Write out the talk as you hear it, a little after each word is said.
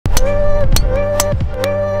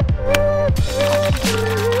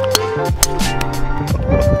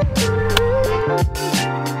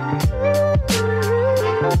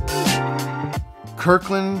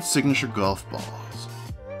Kirkland signature golf balls.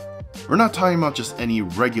 We're not talking about just any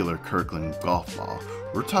regular Kirkland golf ball.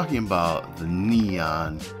 We're talking about the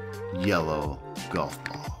neon yellow golf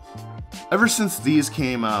balls. Ever since these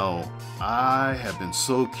came out, I have been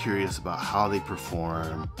so curious about how they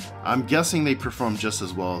perform. I'm guessing they perform just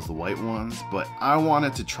as well as the white ones, but I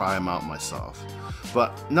wanted to try them out myself.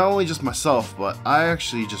 But not only just myself, but I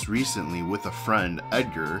actually just recently, with a friend,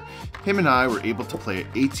 Edgar, him and I were able to play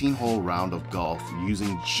an 18-hole round of golf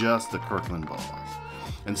using just the Kirkland balls.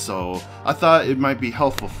 And so I thought it might be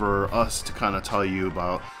helpful for us to kind of tell you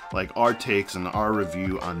about like our takes and our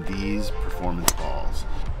review on these performance balls.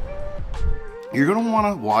 You're going to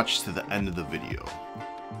want to watch to the end of the video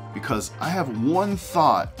because I have one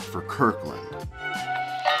thought for Kirkland.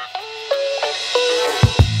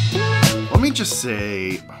 Let me just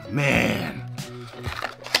say, man,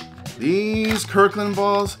 these Kirkland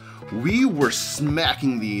balls, we were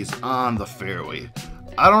smacking these on the fairway.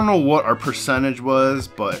 I don't know what our percentage was,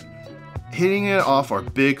 but hitting it off our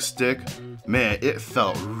big stick, man, it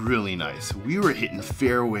felt really nice. We were hitting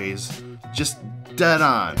fairways just dead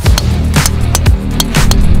on.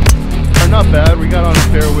 Not bad, we got on the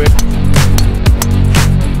fairway.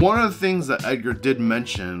 One of the things that Edgar did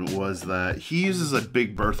mention was that he uses a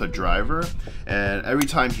Big Bertha driver, and every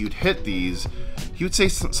time he would hit these, he would say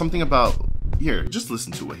something about, here, just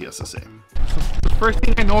listen to what he has to say. The first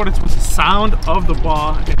thing I noticed was the sound of the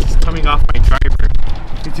ball that's coming off my driver.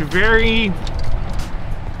 It's very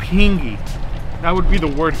pingy. That would be the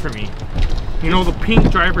word for me. You know, the ping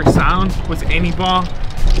driver sound with any ball,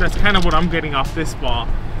 that's kind of what I'm getting off this ball.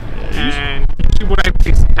 And usually what I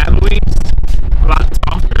play Saddleways, a lot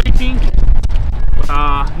softer, I think.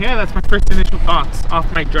 Yeah, that's my first initial thoughts off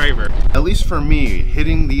my driver. At least for me,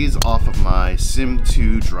 hitting these off of my Sim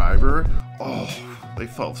 2 driver, oh, they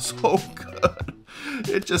felt so good.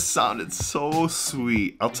 It just sounded so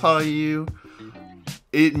sweet. I'll tell you,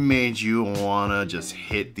 it made you wanna just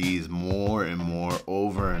hit these more and more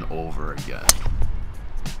over and over again.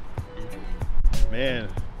 Man,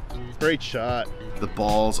 great shot. The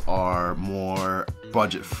balls are more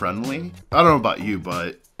budget friendly. I don't know about you,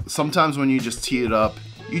 but sometimes when you just tee it up,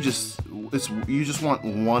 you just want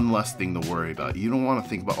one less thing to worry about. You don't want to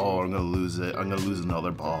think about, oh, I'm gonna lose it, I'm gonna lose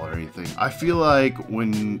another ball or anything. I feel like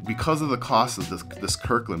because of the cost of this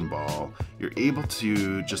Kirkland ball, you're able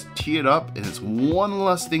to just tee it up and it's one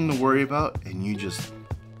less thing to worry about and you just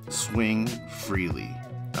swing freely.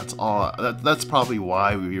 That's all. That's probably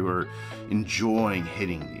why we were enjoying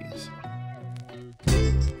hitting these.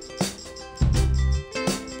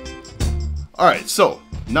 Alright, so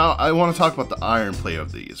now I want to talk about the iron play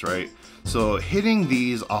of these, right? So hitting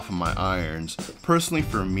these off of my irons, personally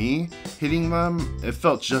for me, hitting them, it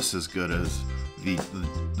felt just as good as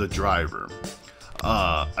the driver.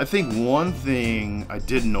 I think one thing I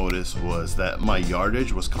did notice was that my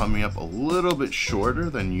yardage was coming up a little bit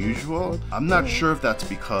shorter than usual. I'm not sure if that's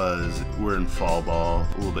because we're in fall ball,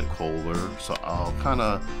 a little bit colder, so I'll kind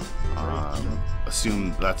of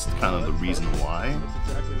assume that's kind of the reason why.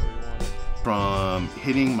 From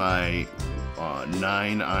hitting my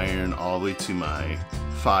 9 iron all the way to my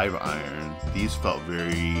 5 iron, these felt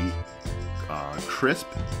very crisp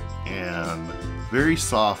and very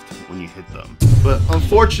soft when you hit them. But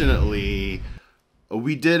unfortunately,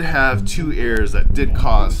 we did have 2 errors that did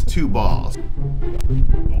cost 2 balls.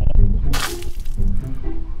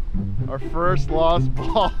 Our first lost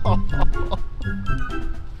ball.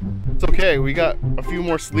 It's okay, we got a few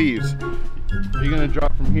more sleeves. Are you gonna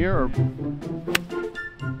drop from here or?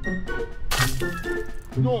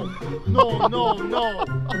 No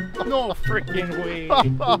freaking way.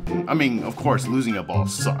 I mean, of course, losing a ball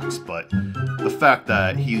sucks, but the fact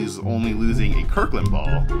that he's only losing a Kirkland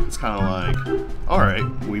ball, it's kind of like, all right,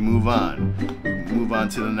 we move on. We move on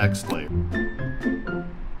to the next player.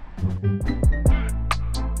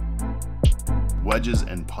 Wedges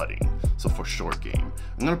and putting. So for short game,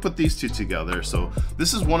 I'm gonna put these two together. So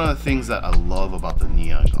this is one of the things that I love about the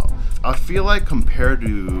neon golf. I feel like compared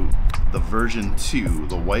to the version 2,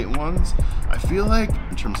 the white ones, I feel like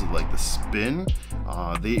in terms of like the spin,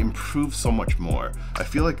 they improve so much more. I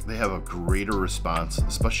feel like they have a greater response,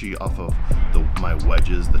 especially off of my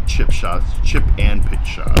wedges, the chip shots, chip and pitch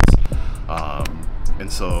shots.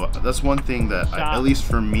 And so that's one thing that at least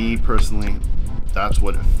for me personally, that's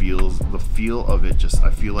what it feels. The feel of it, just I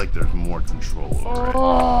feel like there's more control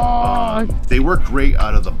over it. They work great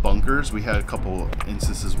out of the bunkers. We had a couple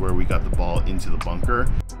instances where we got the ball into the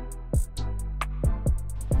bunker.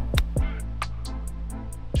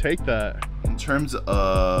 Take that. In terms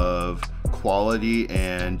of quality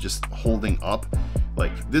and just holding up,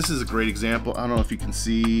 Like, this is a great example. I don't know if you can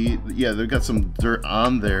see, yeah, they've got some dirt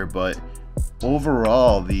on there, but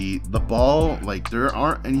overall the ball, like, there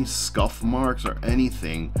aren't any scuff marks or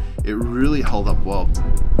anything. It really held up well.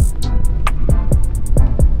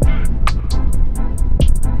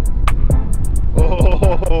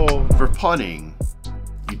 Oh, for putting,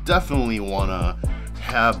 you definitely want to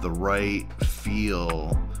have the right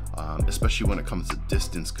feel, especially when it comes to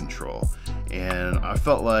distance control. And I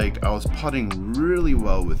felt like I was putting really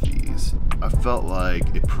well with these. I felt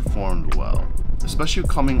like it performed well, especially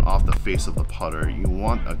coming off the face of the putter. You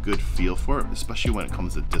want a good feel for it, especially when it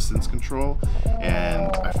comes to distance control.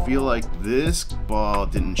 And I feel like this ball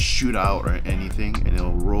didn't shoot out or anything, and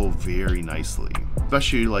it'll roll very nicely.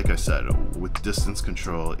 Especially, like I said, with distance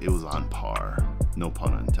control, it was on par. No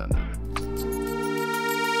pun intended.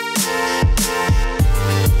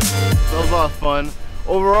 that was a lot of fun.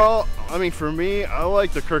 Overall, I mean, for me, I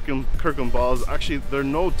like the Kirkland balls. Actually, they're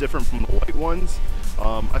no different from the white ones.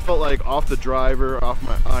 I felt like off the driver, off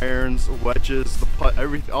my irons, wedges, the putt,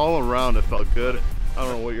 everything, all around, it felt good. I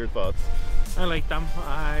don't know, what are your thoughts? I like them.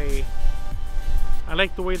 I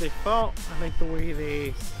like the way they felt. I like the way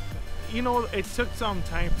they, you know, it took some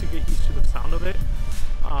time to get used to the sound of it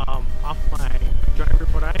off my driver,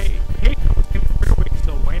 but hey, I was getting fairway,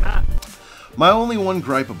 so why not? My only one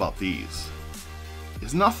gripe about these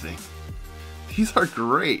is nothing. These are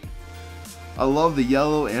great. I love the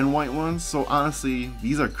yellow and white ones, so honestly,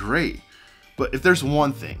 these are great. But if there's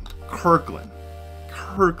one thing, Kirkland,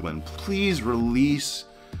 please release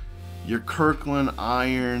your Kirkland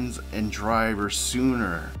irons and drivers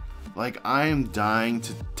sooner. Like, I am dying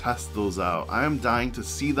to test those out. I am dying to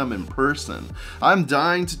see them in person. I'm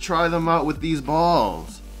dying to try them out with these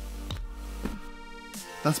balls.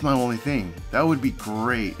 That's my only thing. That would be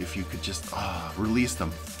great if you could just release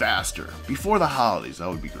them faster. Before the holidays, that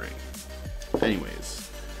would be great.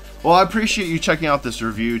 Anyways, well, I appreciate you checking out this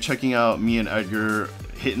review, checking out me and Edgar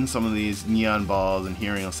hitting some of these neon balls and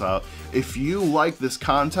hearing us out. If you like this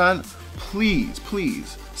content,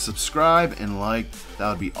 please subscribe and like. That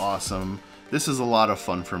would be awesome. This is a lot of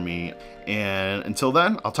fun for me. And until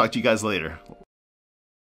then, I'll talk to you guys later.